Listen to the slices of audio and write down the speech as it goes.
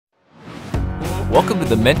Welcome to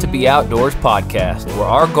the Meant to Be Outdoors podcast, where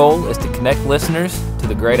our goal is to connect listeners to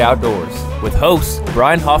the great outdoors with hosts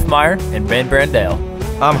Brian Hoffmeyer and Ben Brandell.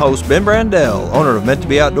 I'm host Ben Brandell, owner of Meant to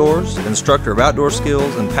Be Outdoors, instructor of outdoor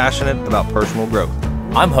skills, and passionate about personal growth.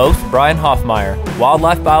 I'm host Brian Hoffmeyer,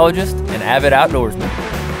 wildlife biologist and avid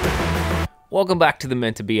outdoorsman. Welcome back to the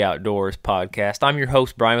Meant to Be Outdoors podcast. I'm your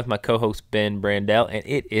host Brian with my co-host Ben Brandell, and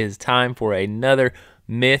it is time for another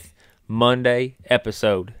Myth Monday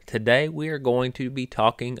episode. Today we are going to be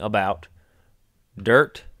talking about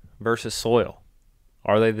dirt versus soil.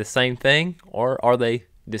 Are they the same thing or are they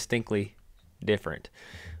distinctly different?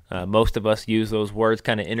 Most of us use those words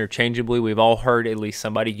kind of interchangeably. We've all heard at least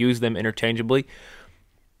somebody use them interchangeably.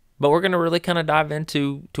 But we're going to really kind of dive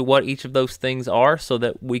into what each of those things are so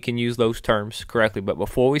that we can use those terms correctly. But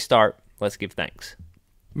before we start, let's give thanks.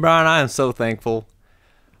 Brian, I am so thankful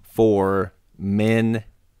for men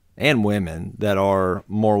and women that are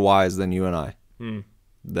more wise than you and I,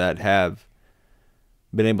 that have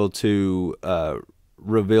been able to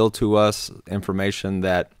reveal to us information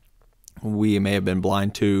that we may have been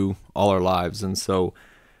blind to all our lives. And so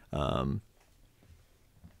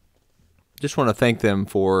just want to thank them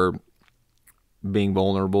for being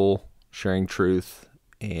vulnerable, sharing truth,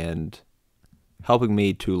 and helping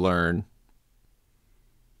me to learn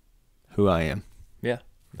who I am. Yeah,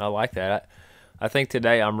 I like that. I think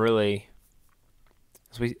today I'm really,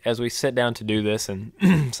 as we sit down to do this and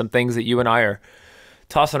some things that you and I are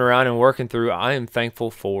tossing around and working through, I am thankful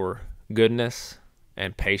for goodness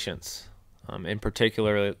and patience, and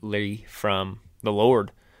particularly from the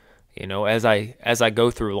Lord. You know, as I go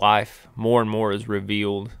through life, more and more is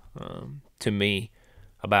revealed to me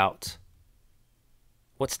about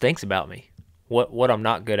what stinks about me, what I'm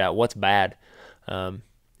not good at, what's bad,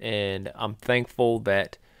 and I'm thankful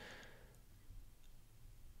that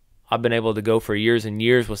I've been able to go for years and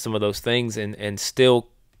years with some of those things and still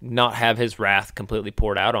not have His wrath completely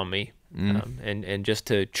poured out on me, and just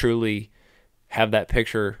to truly have that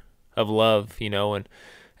picture of love, you know, and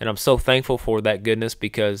I'm so thankful for that goodness,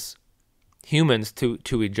 because humans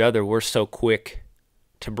to each other, we're so quick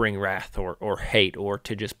to bring wrath or hate or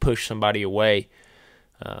to just push somebody away,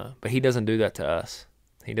 but He doesn't do that to us.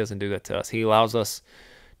 He doesn't do that to us. He allows us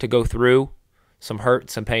to go through some hurt,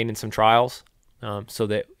 some pain, and some trials, so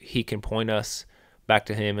that He can point us back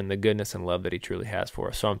to Him and the goodness and love that He truly has for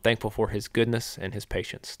us. So I'm thankful for His goodness and His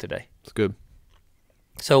patience today. It's good.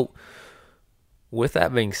 So with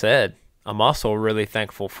that being said, I'm also really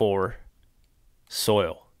thankful for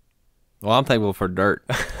soil. Well, I'm thankful for dirt.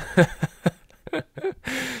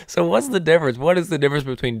 So what's the difference? What is the difference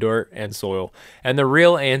between dirt and soil? And the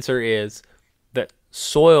real answer is that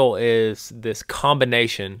soil is this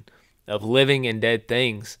combination of living and dead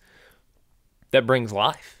things that brings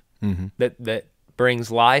life. That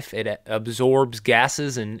brings life. It absorbs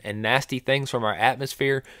gases and nasty things from our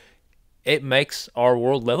atmosphere. It makes our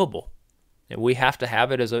world livable. And we have to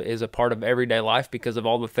have it as a part of everyday life because of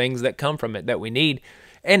all the things that come from it that we need.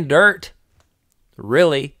 And dirt,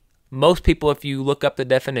 really, most people, if you look up the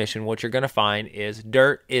definition, what you're going to find is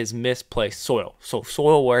dirt is misplaced soil. So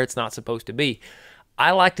soil where it's not supposed to be.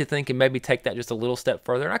 I like to think and maybe take that just a little step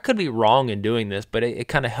further. And I could be wrong in doing this, but it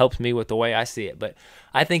kind of helps me with the way I see it. But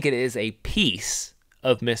I think it is a piece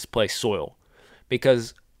of misplaced soil,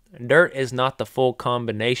 because dirt is not the full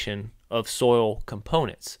combination of soil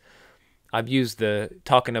components. I've used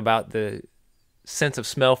talking about the sense of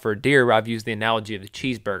smell for deer, I've used the analogy of the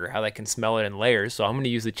cheeseburger, how they can smell it in layers. So I'm going to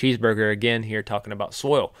use the cheeseburger again here, talking about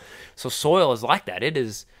soil. So soil is like that. It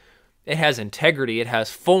has integrity. It has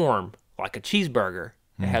form like a cheeseburger.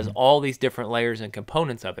 It has all these different layers and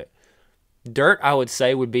components of it. Dirt, I would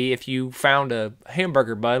say, would be if you found a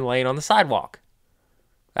hamburger bun laying on the sidewalk.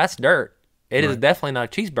 That's dirt. It is definitely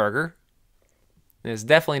not a cheeseburger. It's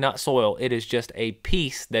definitely not soil. It is just a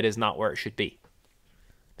piece that is not where it should be.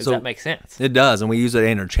 Does that make sense? It does, and we use it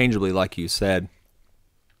interchangeably, like you said,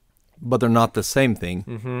 but they're not the same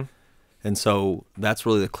thing. And so that's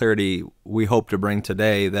really the clarity we hope to bring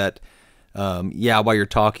today, that, while you're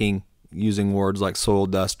talking, using words like soil,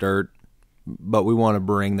 dust, dirt, but we want to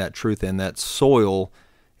bring that truth in, that soil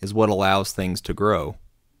is what allows things to grow.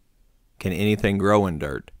 Can anything grow in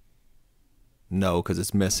dirt? No, because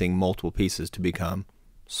it's missing multiple pieces to become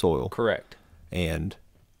soil. Correct. And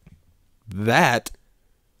that,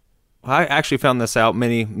 I actually found this out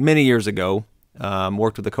many, many years ago.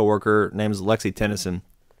 Worked with a coworker named Lexi Tennyson,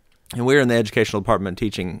 and we were in the educational department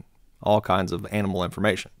teaching all kinds of animal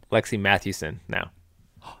information. Lexi Mathewson now.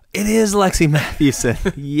 It is Lexi Mathewson.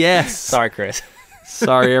 Yes. Sorry, Chris.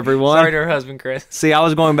 Sorry, everyone. Sorry to her husband, Chris. See, I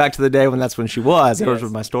was going back to the day when that's when she was. That was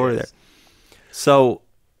my story there. So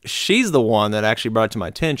she's the one that actually brought it to my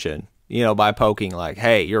attention, by poking like,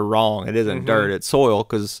 hey, you're wrong. It isn't dirt, it's soil,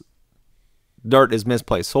 because dirt is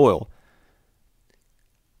misplaced soil.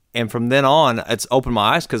 And from then on, it's opened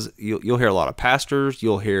my eyes, because you'll hear a lot of pastors,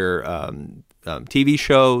 you'll hear TV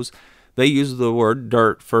shows. They use the word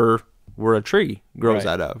dirt for where a tree grows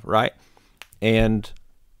out of, right? And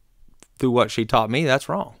through what she taught me, that's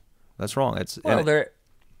wrong. That's wrong. It's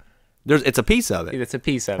it's a piece of it. It's a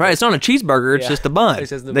piece of it. Right. It's not a cheeseburger. It's just a bun it's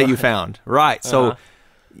just the that bun. you found. Right. So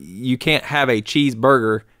you can't have a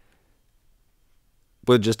cheeseburger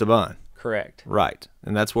with just a bun. Correct. Right.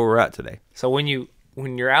 And that's where we're at today. So when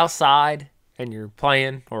you're outside and you're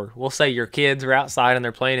playing, or we'll say your kids are outside and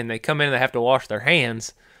they're playing and they come in and they have to wash their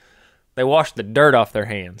hands, they wash the dirt off their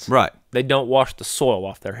hands. Right. They don't wash the soil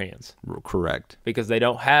off their hands. Correct. Because they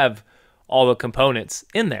don't have all the components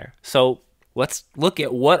in there. So let's look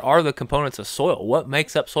at what are the components of soil. What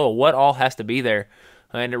makes up soil? What all has to be there?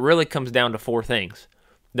 And it really comes down to 4 things.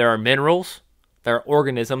 There are minerals, there are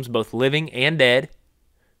organisms, both living and dead,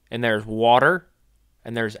 and there's water,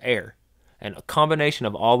 and there's air. And a combination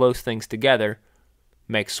of all those things together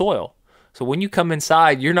makes soil. So when you come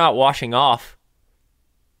inside, you're not washing off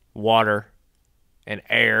water and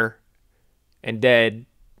air and dead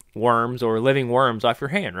worms or living worms off your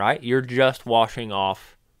hand, right? You're just washing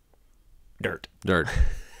off dirt.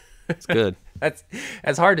 It's good. That's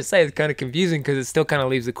hard to say. It's kind of confusing because it still kind of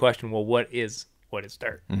leaves the question, well, what is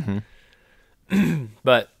dirt? Mm-hmm.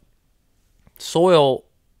 But soil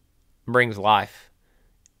brings life,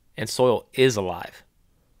 and soil is alive.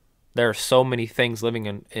 There are so many things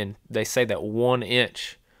living in they say that 1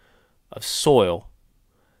 inch of soil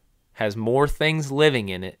has more things living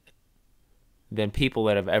in it than people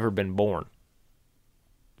that have ever been born.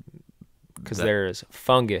 Because there is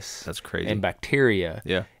fungus, that's crazy, and bacteria,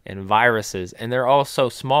 yeah, and viruses, and they're all so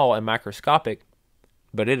small and microscopic,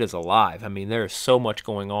 but it is alive. I mean, there is so much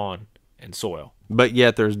going on in soil. But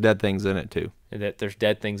yet there's dead things in it too. And that there's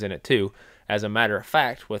dead things in it too. As a matter of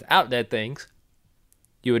fact, without dead things,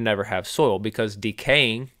 you would never have soil, because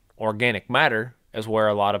decaying organic matter is where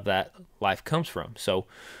a lot of that life comes from. So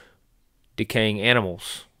decaying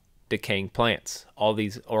animals, decaying plants, all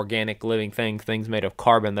these organic living things made of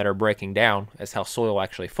carbon that are breaking down, is how soil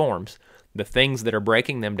actually forms. The things that are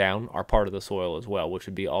breaking them down are part of the soil as well, which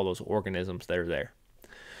would be all those organisms that are there.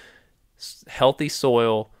 Healthy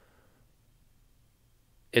soil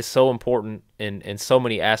is so important in so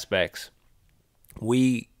many aspects.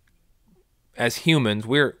 We, as humans,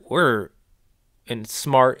 we're in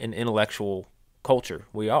smart and intellectual culture.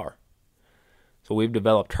 We are. So we've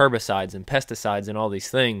developed herbicides and pesticides and all these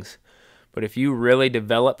things. But if you really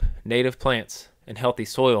develop native plants and healthy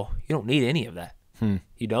soil, you don't need any of that.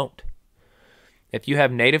 You don't. If you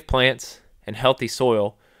have native plants and healthy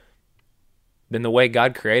soil, then the way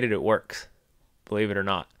God created it works, believe it or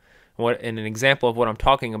not. And an example of what I'm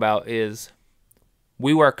talking about is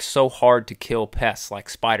we work so hard to kill pests like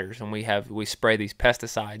spiders, and we spray these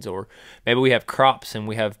pesticides, or maybe we have crops and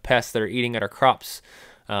we have pests that are eating at our crops,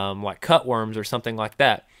 like cutworms or something like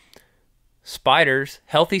that. Spiders,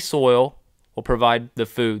 healthy soil will provide the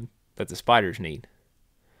food that the spiders need.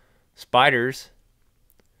 Spiders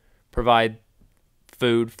provide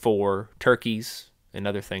food for turkeys and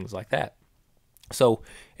other things like that. So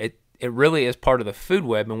it really is part of the food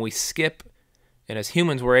web, and we skip, and as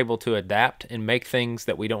humans we're able to adapt and make things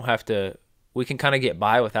that we don't have to, we can kind of get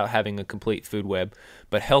by without having a complete food web.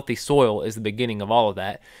 But healthy soil is the beginning of all of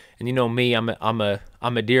that. And you know me, I'm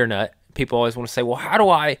a deer nut. People always want to say, well, how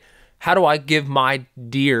do I give my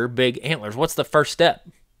deer big antlers? What's the first step?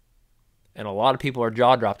 And a lot of people are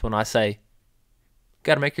jaw dropped when I say,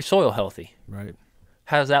 got to make your soil healthy. Right.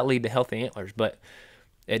 How does that lead to healthy antlers? But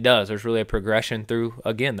it does. There's really a progression through,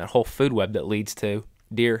 again, that whole food web that leads to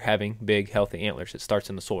deer having big, healthy antlers. It starts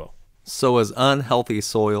in the soil. So is unhealthy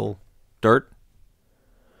soil dirt?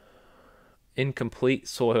 Incomplete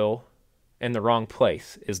soil in the wrong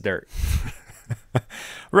place is dirt.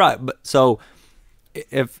 Right. But so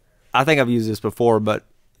if, I think I've used this before, but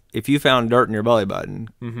if you found dirt in your belly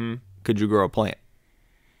button, could you grow a plant?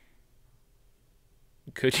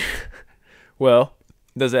 Could you? Well,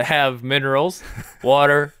 does it have minerals,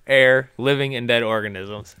 water, air, living and dead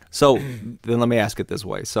organisms? So then let me ask it this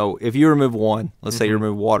way. So if you remove one, let's say you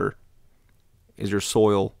remove water, is your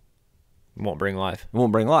soil? It won't bring life. It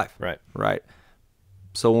won't bring life. Right. Right.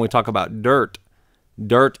 So when we talk about dirt,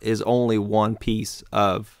 dirt is only one piece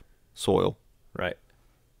of soil. Right.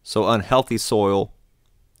 So unhealthy soil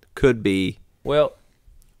could be. Well,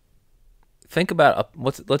 think about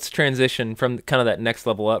let's transition from kind of that next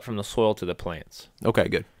level up from the soil to the plants. Okay,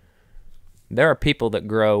 good. There are people that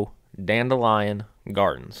grow dandelion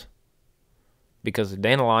gardens, because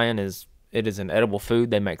dandelion is an edible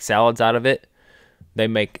food. They make salads out of it. They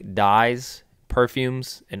make dyes,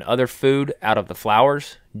 perfumes, and other food out of the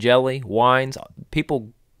flowers, jelly, wines.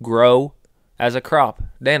 People grow as a crop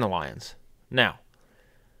dandelions. Now,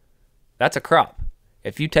 that's a crop.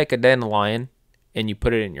 If you take a dandelion and you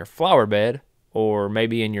put it in your flower bed or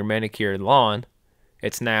maybe in your manicured lawn,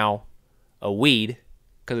 it's now a weed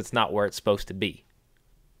because it's not where it's supposed to be.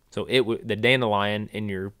 So the dandelion in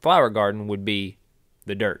your flower garden would be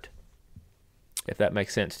the dirt, if that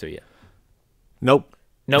makes sense to you. Nope.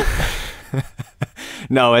 No,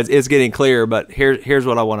 it's getting clear, but here's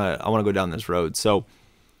what I want to go down this road. So,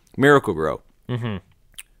 Miracle-Gro. Mm-hmm.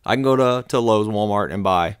 I can go to Lowe's, Walmart, and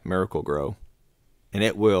buy Miracle-Gro, and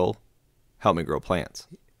it will help me grow plants.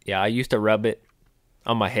 Yeah, I used to rub it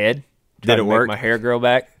on my head. Did it work? Make my hair grow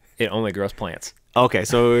back. It only grows plants. Okay,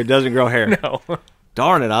 so it doesn't grow hair. No.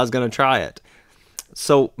 Darn it, I was going to try it.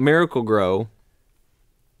 So, Miracle-Gro,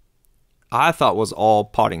 I thought was all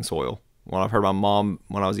potting soil. When I've heard my mom,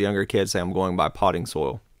 when I was a younger kid, say I'm going by potting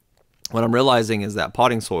soil. What I'm realizing is that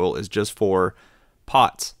potting soil is just for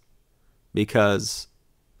pots, because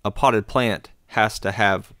a potted plant has to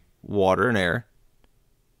have water and air,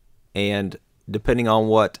 and depending on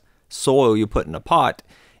what soil you put in a pot,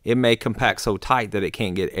 it may compact so tight that it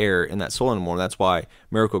can't get air in that soil anymore. That's why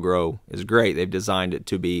Miracle-Gro is great. They've designed it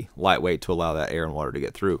to be lightweight to allow that air and water to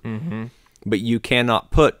get through. Mm-hmm. But you cannot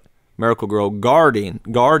put Miracle-Gro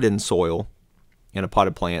garden soil in a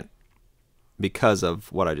potted plant because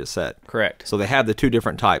of what I just said. Correct. So they have the two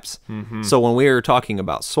different types. Mm-hmm. So when we are talking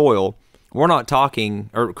about soil, we're not talking,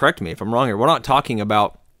 or correct me if I'm wrong here, we're not talking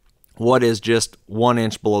about what is just 1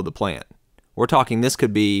 inch below the plant. We're talking this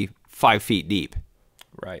could be 5 feet deep.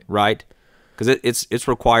 Right. Right? Because it's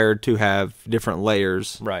required to have different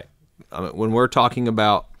layers. Right. When we're talking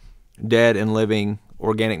about dead and living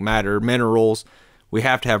organic matter, minerals, we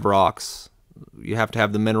have to have rocks. You have to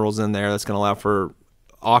have the minerals in there that's going to allow for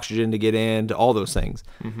oxygen to get into all those things.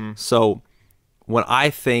 Mm-hmm. So when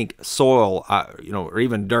I think soil, or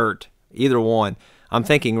even dirt, either one, I'm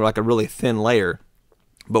thinking like a really thin layer.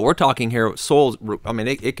 But we're talking here soils. I mean,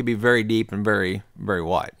 it could be very deep and very, very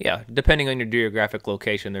wide. Yeah, depending on your geographic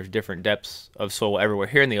location, there's different depths of soil everywhere.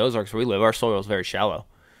 Here in the Ozarks where we live, our soil is very shallow.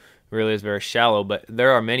 It really is very shallow. But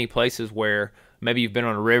there are many places where maybe you've been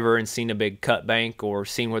on a river and seen a big cut bank, or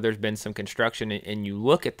seen where there's been some construction, and you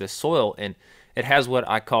look at the soil and it has what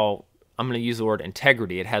I call, I'm going to use the word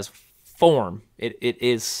integrity. It has form. It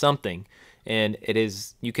is something. And it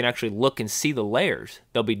is, you can actually look and see the layers.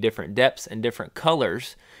 There'll be different depths and different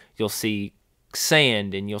colors. You'll see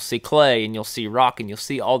sand, and you'll see clay, and you'll see rock, and you'll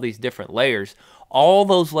see all these different layers. All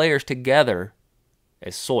those layers together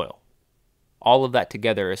is soil. All of that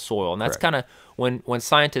together is soil. And that's kind of when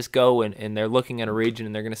scientists go and they're looking at a region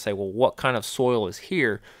and they're going to say, well, what kind of soil is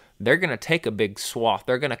here? They're going to take a big swath.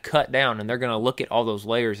 They're going to cut down, and they're going to look at all those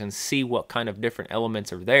layers and see what kind of different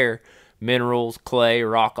elements are there. Minerals, clay,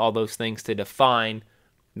 rock, all those things to define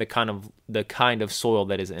the kind of soil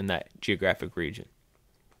that is in that geographic region.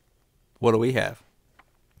 What do we have?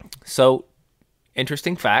 So,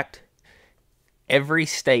 interesting fact, every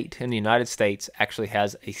state in the United States actually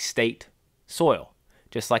has a state soil,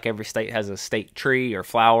 just like every state has a state tree or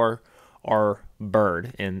flower or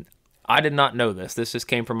bird. And I did not know this. This just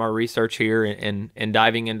came from our research here and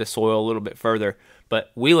diving into soil a little bit further.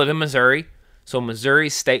 But we live in Missouri. So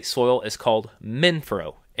Missouri's state soil is called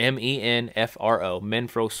Menfro, M-E-N-F-R-O,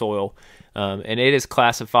 Menfro soil, and it is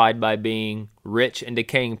classified by being rich in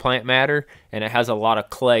decaying plant matter, and it has a lot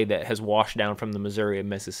of clay that has washed down from the Missouri and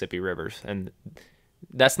Mississippi rivers. And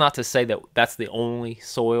that's not to say that that's the only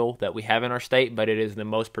soil that we have in our state, but it is the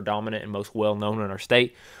most predominant and most well-known in our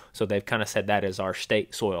state. So they've kind of said that is our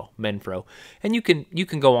state soil, Menfro. And you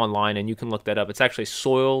can go online and you can look that up. It's actually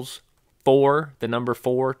soils for the number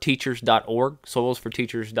 4 teachers.org,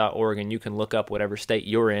 soilsforteachers.org, and you can look up whatever state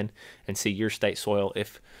you're in and see your state soil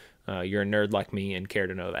if you're a nerd like me and care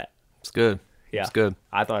to know that. It's good. Yeah, it's good.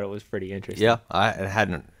 I thought it was pretty interesting. Yeah, I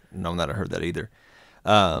hadn't known that. I heard that either.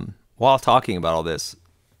 While talking about all this,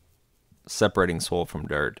 separating soil from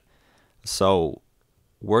dirt, so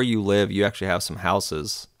where you live, you actually have some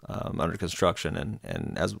houses under construction,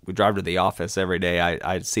 and as we drive to the office every day,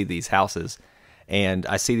 I see these houses. And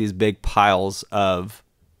I see these big piles of,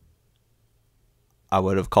 I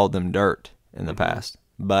would have called them dirt in the past.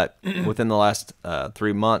 But within the last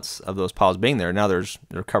 3 months of those piles being there, now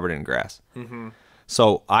they're covered in grass. Mm-hmm.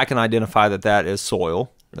 So I can identify that is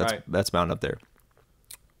soil that's bound up there.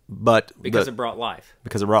 But because it brought life.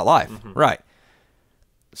 Because it brought life, right.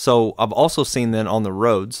 So I've also seen then on the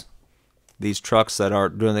roads, these trucks that are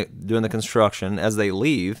doing the construction, as they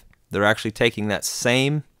leave, they're actually taking that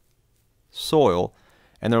same soil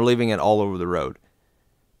and they're leaving it all over the road.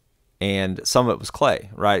 And some of it was clay,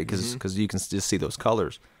 right? Because you can just see those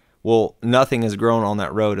colors. Well, nothing has grown on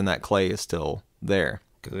that road, and that clay is still there.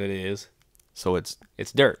 Because it is. So it's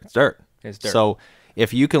dirt. It's dirt. It's dirt. So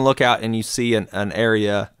if you can look out and you see an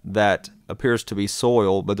area that appears to be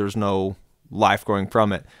soil, but there's no life growing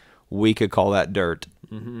from it, we could call that dirt.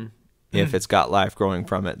 If it's got life growing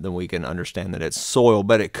from it, then we can understand that it's soil.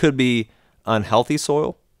 But it could be unhealthy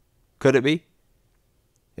soil. Could it be?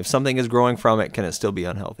 If something is growing from it, can it still be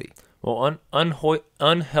unhealthy? Well,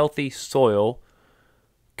 unhealthy soil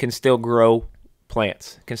can still grow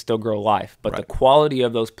plants, can still grow life, but the quality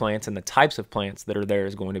of those plants and the types of plants that are there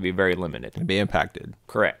is going to be very limited. It'd be impacted.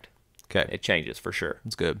 Correct. Okay. It changes for sure.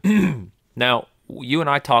 That's good. Now, you and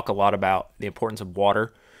I talk a lot about the importance of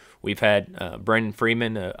water. We've had Brendan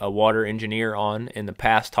Freeman, a water engineer, on in the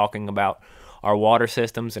past talking about our water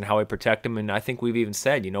systems and how we protect them. And I think we've even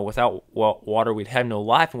said, without water, we'd have no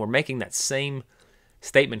life. And we're making that same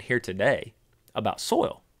statement here today about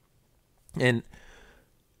soil. And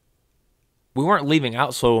we weren't leaving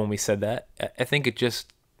out soil when we said that. I think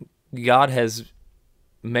God has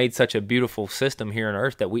made such a beautiful system here on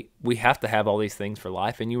earth that we have to have all these things for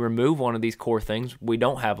life. And you remove one of these core things, we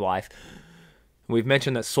don't have life. We've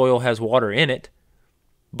mentioned that soil has water in it,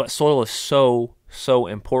 but soil is so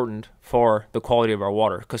important for the quality of our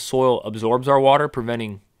water, because soil absorbs our water,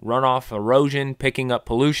 preventing runoff, erosion, picking up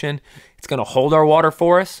pollution. It's going to hold our water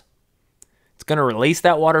for us. It's going to release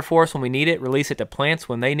that water for us when we need it, release it to plants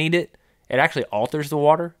when they need it. It actually alters the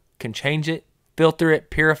water, can change it, filter it,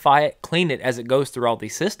 purify it, clean it as it goes through all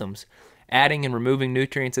these systems, adding and removing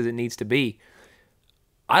nutrients as it needs to be.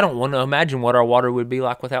 I don't want to imagine what our water would be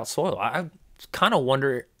like without soil. I kind of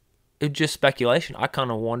wonder, it's just speculation, I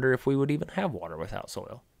kind of wonder if we would even have water without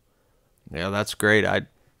soil. Yeah, that's great. I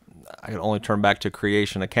can only turn back to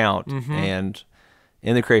creation account, and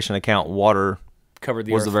in the creation account, water covered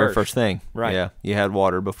the was earth the very first thing. Right. Yeah, you had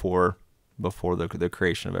water before the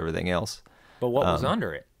creation of everything else. But what was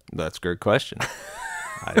under it? That's a great question.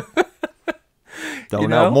 I don't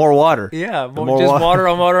know. More water. Yeah, water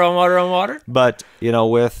on water on water on water. But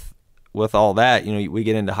with all that, we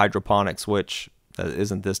get into hydroponics, which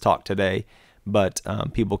isn't this talk today, but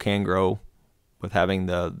people can grow with having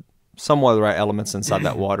somewhat of the right elements inside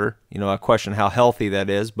that water. I question how healthy that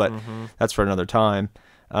is, but that's for another time.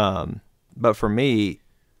 But for me,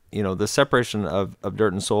 the separation of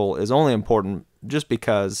dirt and soil is only important just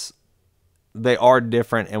because they are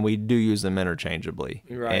different and we do use them interchangeably.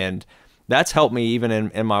 Right. And that's helped me even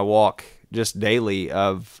in my walk just daily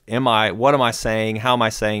of what am I saying, how am I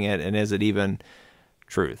saying it, and is it even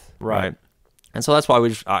truth? Right. And so that's why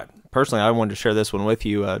personally, I wanted to share this one with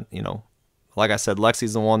you. Like I said,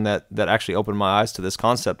 Lexi's the one that actually opened my eyes to this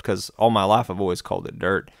concept, because all my life I've always called it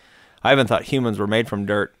dirt. I even thought humans were made from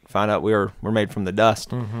dirt. Found out we're made from the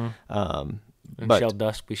dust. But shall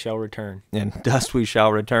dust we shall return. And dust we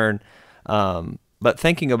shall return. But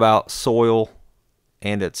thinking about soil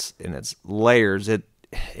and its layers, it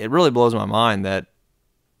really blows my mind that,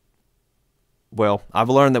 well, I've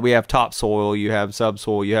learned that we have topsoil, you have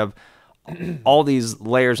subsoil, you have all these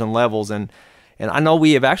layers and levels, and I know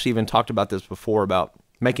we have actually even talked about this before about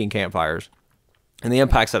making campfires and the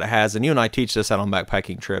impacts that it has. And you and I teach this out on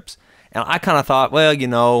backpacking trips. And I kind of thought,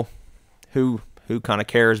 well, who kind of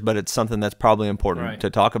cares? But it's something that's probably important to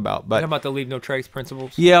talk about. But how about the leave no trace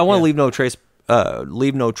principles? Yeah, I want to leave no trace.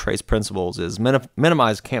 Leave no trace principles is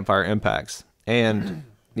minimize campfire impacts. And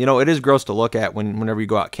it is gross to look at whenever you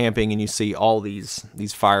go out camping and you see all these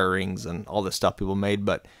fire rings and all this stuff people made.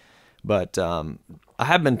 But I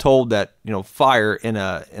have been told that fire in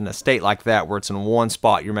a state like that, where it's in one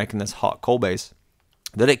spot, you're making this hot coal base,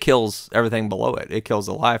 that it kills everything below it. It kills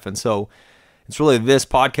the life. And so it's really this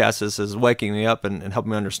podcast is waking me up and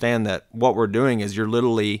helping me understand that what we're doing is you're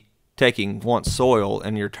literally taking once soil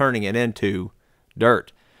and you're turning it into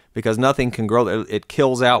dirt, because nothing can grow. It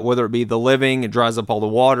kills out, whether it be the living, it dries up all the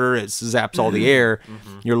water, it zaps all the air.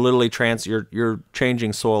 You're literally you're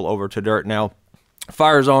changing soil over to dirt. Now,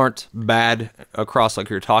 fires aren't bad across like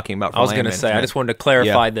you're talking about. I was going to say, I just wanted to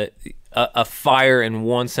clarify that a fire in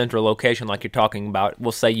one central location, like you're talking about,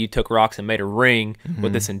 we'll say you took rocks and made a ring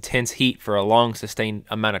with this intense heat for a long, sustained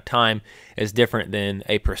amount of time, is different than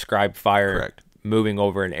a prescribed fire moving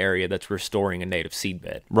over an area that's restoring a native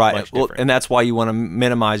seedbed. Right. Well, and that's why you want to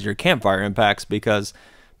minimize your campfire impacts, because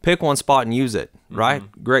pick one spot and use it. Right.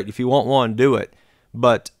 Great. If you want one, do it.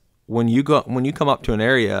 But when you come up to an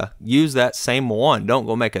area, use that same one. Don't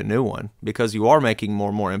go make a new one, because you are making more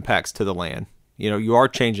and more impacts to the land. You are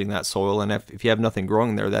changing that soil, and if you have nothing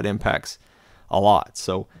growing there, that impacts a lot.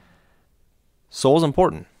 So soil is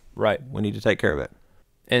important. Right. We need to take care of it.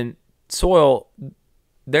 And soil,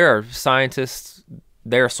 there are scientists,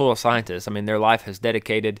 there are soil scientists. I mean, their life has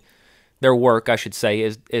dedicated, their work, I should say,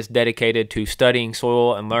 is dedicated to studying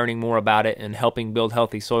soil and learning more about it and helping build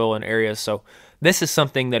healthy soil in areas. So this is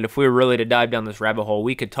something that if we were really to dive down this rabbit hole,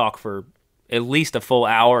 we could talk for at least a full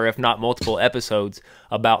hour, if not multiple episodes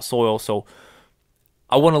about soil. So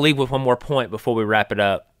I want to leave with one more point before we wrap it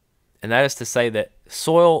up, and that is to say that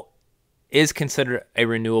soil is considered a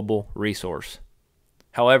renewable resource.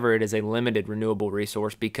 However, it is a limited renewable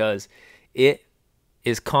resource because it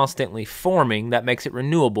is constantly forming. That makes it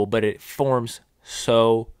renewable, but it forms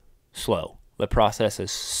so slow. The process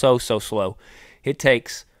is so slow. It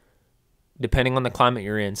takes, depending on the climate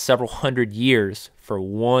you're in, several hundred years for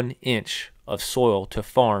 1 inch of soil to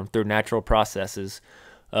form through natural processes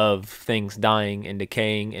of things dying and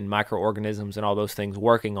decaying and microorganisms and all those things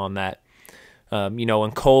working on that.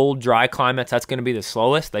 In cold, dry climates, that's going to be the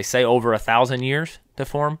slowest. They say over 1,000 years to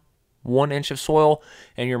form 1 inch of soil.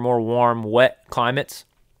 And your more warm, wet climates,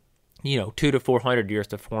 200 to 400 years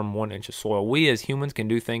to form 1 inch of soil. We as humans can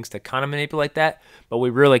do things to kind of manipulate that, but we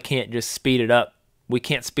really can't just speed it up. We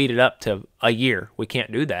can't speed it up to a year. We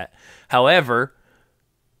can't do that. However,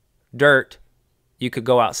 dirt, you could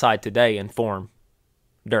go outside today and form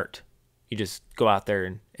dirt. You just go out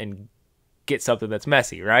there and get something that's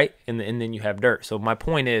messy, right? And then you have dirt. So my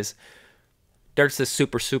point is, dirt's this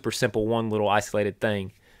super simple one little isolated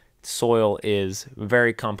thing. Soil is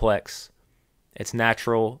very complex. It's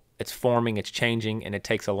natural. It's forming. It's changing, and it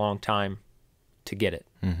takes a long time to get it.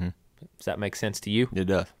 Mm-hmm. Does that make sense to you? It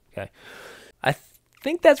does. Okay. I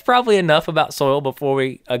think that's probably enough about soil before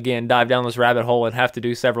we, again, dive down this rabbit hole and have to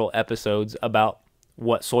do several episodes about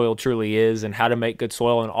what soil truly is and how to make good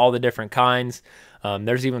soil and all the different kinds.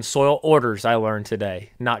 There's even soil orders I learned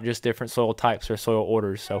today, not just different soil types or soil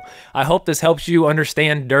orders. So I hope this helps you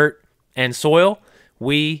understand dirt and soil.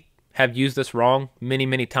 We have used this wrong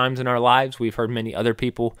many times in our lives. We've heard many other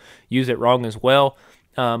people use it wrong as well.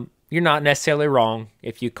 You're not necessarily wrong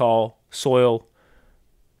if you call soil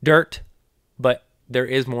dirt, but there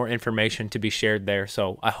is more information to be shared there.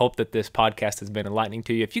 So I hope that this podcast has been enlightening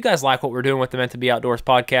to you. If you guys like what we're doing with the Meant to Be Outdoors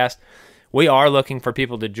podcast, we are looking for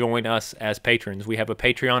people to join us as patrons. We have a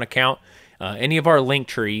Patreon account. Any of our link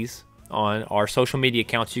trees on our social media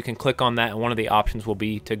accounts, you can click on that, and one of the options will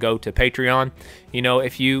be to go to Patreon.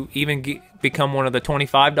 If you even become one of the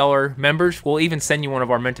 $25 members, we'll even send you one of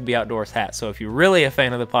our Meant to Be Outdoors hats. So if you're really a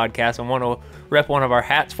fan of the podcast and want to rep one of our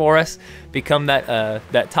hats for us, become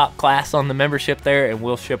that top class on the membership there, and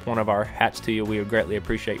we'll ship one of our hats to you. We would greatly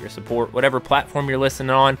appreciate your support. Whatever platform you're listening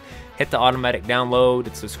on, hit the automatic download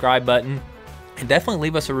and subscribe button. And definitely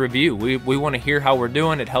leave us a review. We want to hear how we're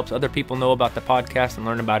doing. It helps other people know about the podcast and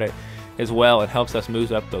learn about it as well. It helps us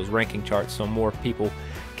move up those ranking charts so more people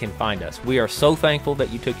can find us. We are so thankful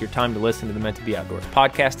that you took your time to listen to the Meant to Be Outdoors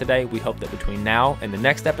podcast today. We hope that between now and the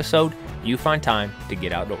next episode, you find time to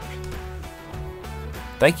get outdoors.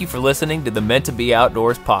 Thank you for listening to the Meant to Be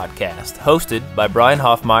Outdoors podcast, hosted by Brian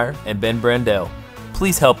Hoffmeyer and Ben Brandell.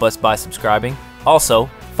 Please help us by subscribing. Also,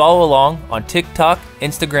 follow along on TikTok,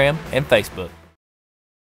 Instagram, and Facebook.